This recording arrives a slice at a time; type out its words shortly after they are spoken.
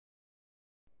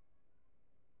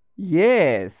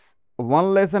Yes,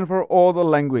 one lesson for all the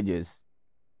languages.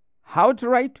 How to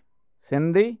write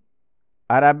Sindhi,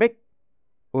 Arabic,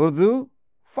 Urdu,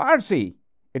 Farsi.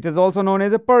 It is also known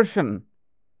as a Persian.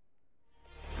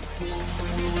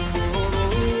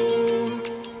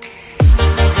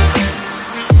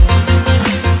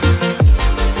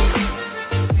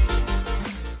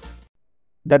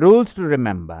 The rules to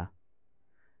remember.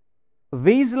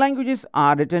 These languages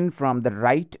are written from the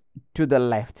right to the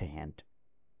left hand.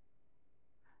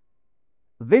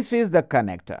 This is the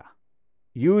connector.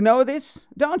 You know this,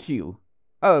 don't you?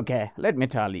 Okay, let me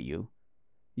tell you.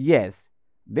 Yes,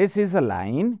 this is a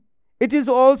line. It is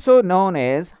also known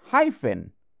as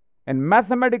hyphen. In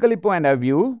mathematical point of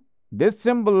view, this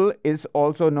symbol is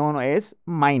also known as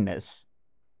minus.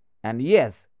 And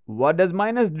yes, what does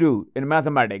minus do in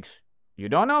mathematics? You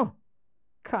don't know?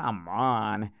 Come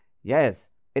on. Yes,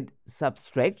 it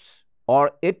subtracts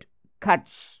or it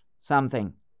cuts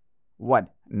something.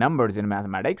 What? Numbers in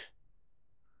mathematics.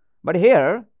 But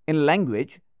here in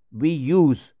language, we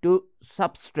use to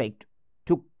subtract,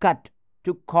 to cut,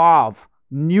 to carve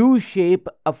new shape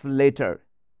of letter,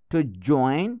 to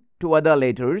join to other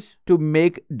letters to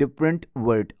make different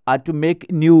word or to make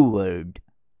new word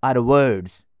or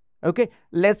words. Okay,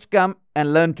 let's come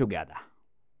and learn together.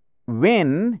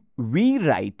 When we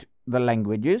write the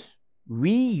languages,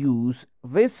 we use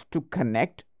this to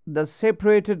connect the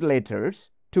separated letters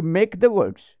to make the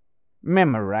words.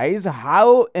 Memorize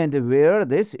how and where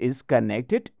this is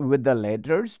connected with the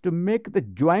letters to make the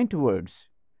joint words.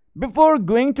 Before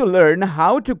going to learn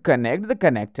how to connect the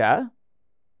connector,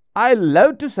 I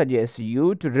love to suggest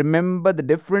you to remember the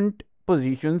different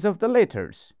positions of the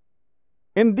letters.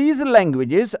 In these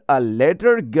languages, a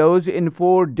letter goes in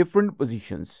 4 different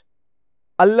positions.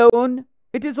 Alone,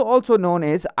 it is also known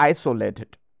as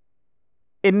isolated.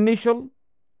 Initial,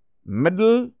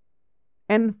 middle,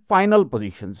 and final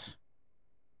positions.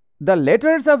 The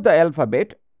letters of the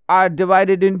alphabet are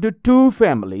divided into 2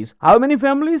 families. How many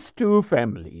families? 2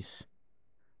 families.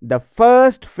 The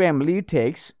first family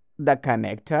takes the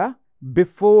connector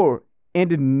before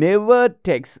and never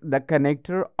takes the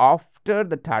connector after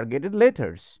the targeted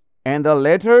letters. And the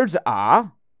letters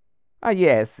are,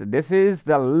 yes, this is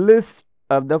the list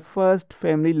of the first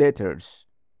family letters.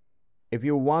 If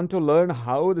you want to learn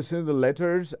how the Sindhi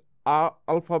letters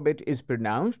alphabet is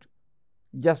pronounced,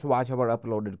 just watch our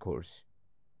uploaded course.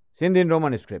 Sindhi in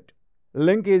Roman script.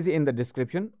 Link is in the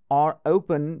description or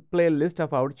open playlist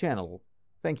of our channel.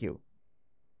 Thank you.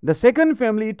 The second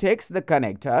family takes the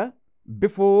connector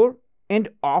before and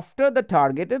after the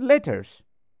targeted letters.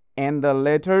 And the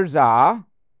letters are,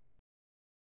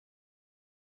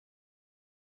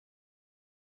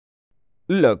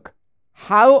 look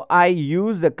how I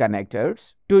use the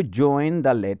connectors to join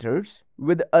the letters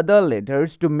with other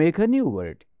letters to make a new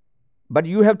word. But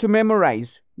you have to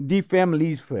memorize the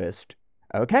families first.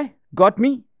 Okay? Got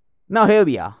me? Now here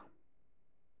we are.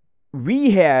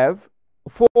 We have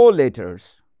 4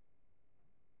 letters.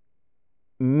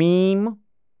 Meme,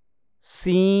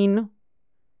 Seen,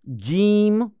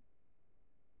 Jeem,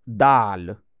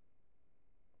 Dal.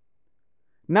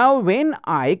 Now when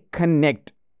I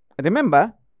connect,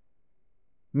 remember,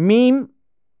 Meme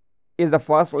is the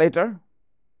first letter,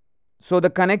 so the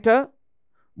connector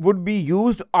would be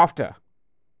used after.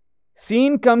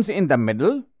 Seen comes in the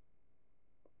middle,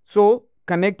 so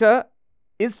connector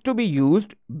is to be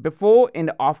used before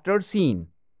and after Seen.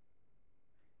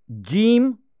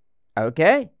 Jeem,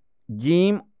 okay,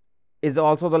 Jeem is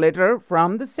also the letter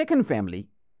from the second family.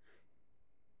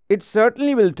 It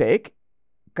certainly will take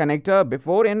connector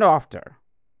before and after.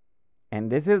 And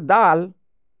this is Dal.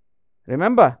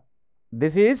 Remember,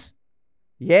 this is,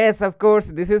 yes, of course,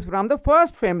 this is from the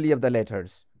first family of the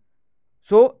letters.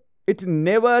 So it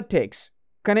never takes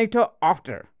connector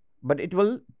after, but it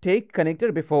will take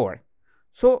connector before.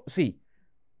 So see,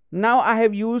 now I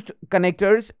have used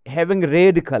connectors having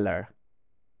red color.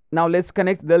 Now let's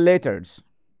connect the letters.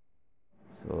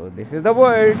 So this is the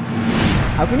word.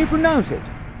 How can you pronounce it?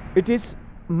 It is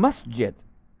masjid.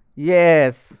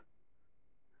 Yes.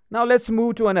 Now let's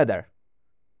move to another.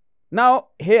 Now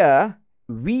here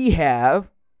we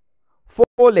have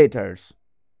 4 letters,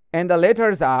 and the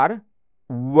letters are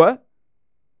W,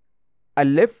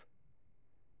 Alif,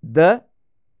 the,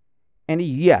 and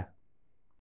Ya.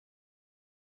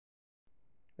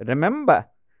 Remember,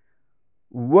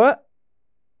 W,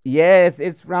 yes,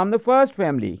 it's from the first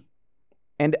family,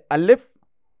 and Alif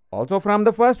also from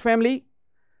the first family.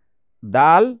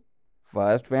 Dal,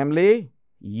 first family.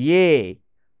 Ye,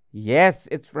 yes,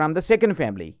 it's from the second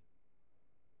family.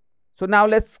 So now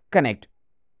let's connect.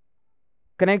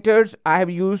 Connectors I have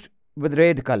used with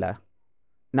red color.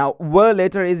 Now, were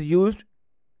letter is used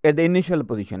at the initial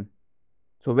position.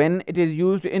 So, when it is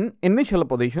used in initial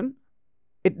position,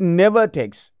 it never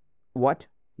takes what?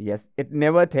 Yes, it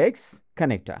never takes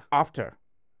connector after.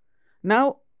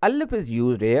 Now, alif is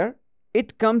used here.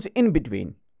 It comes in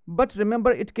between. But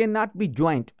remember, it cannot be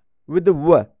joined with the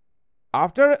w.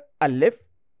 After alif,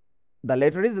 the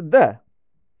letter is the.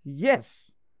 Yes,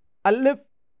 alif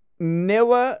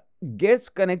never gets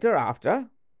connector after,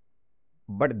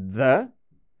 but the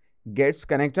gets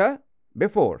connector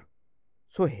before.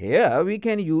 So here we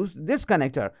can use this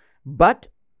connector, but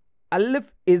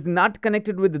alif is not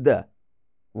connected with the.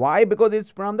 Why? Because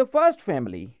it's from the first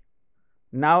family.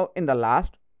 Now in the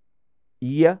last,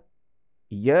 ya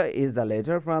is the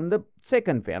letter from the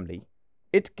second family.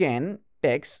 It can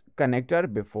take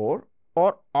connector before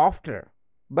or after,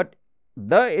 but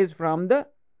the is from the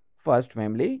first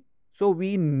family, so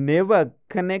we never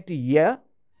connect ya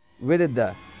with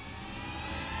the.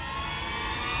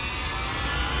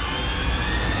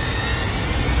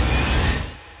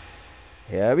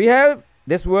 Here we have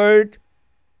this word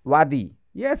wadi.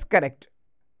 Yes, correct.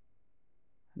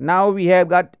 Now we have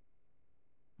got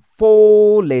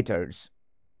 4 letters: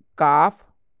 kaf,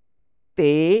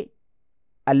 te,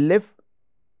 alif,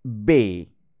 be.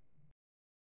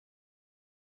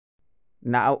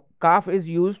 Now kaf is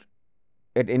used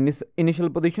at initial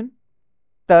position,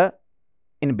 ta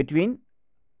in between,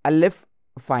 alif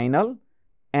final,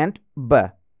 and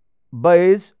ba. Ba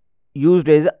is used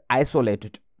as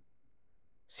isolated.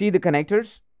 See the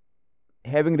connectors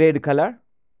having red color.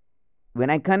 When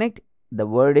I connect, the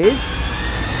word is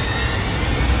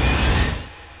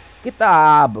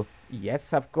kitab.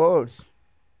 Yes, of course.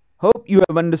 Hope you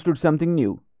have understood something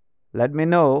new. Let me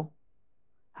know.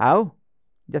 How?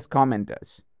 Just comment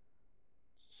us.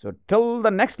 So till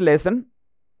the next lesson,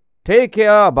 take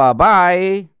care. Bye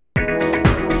bye.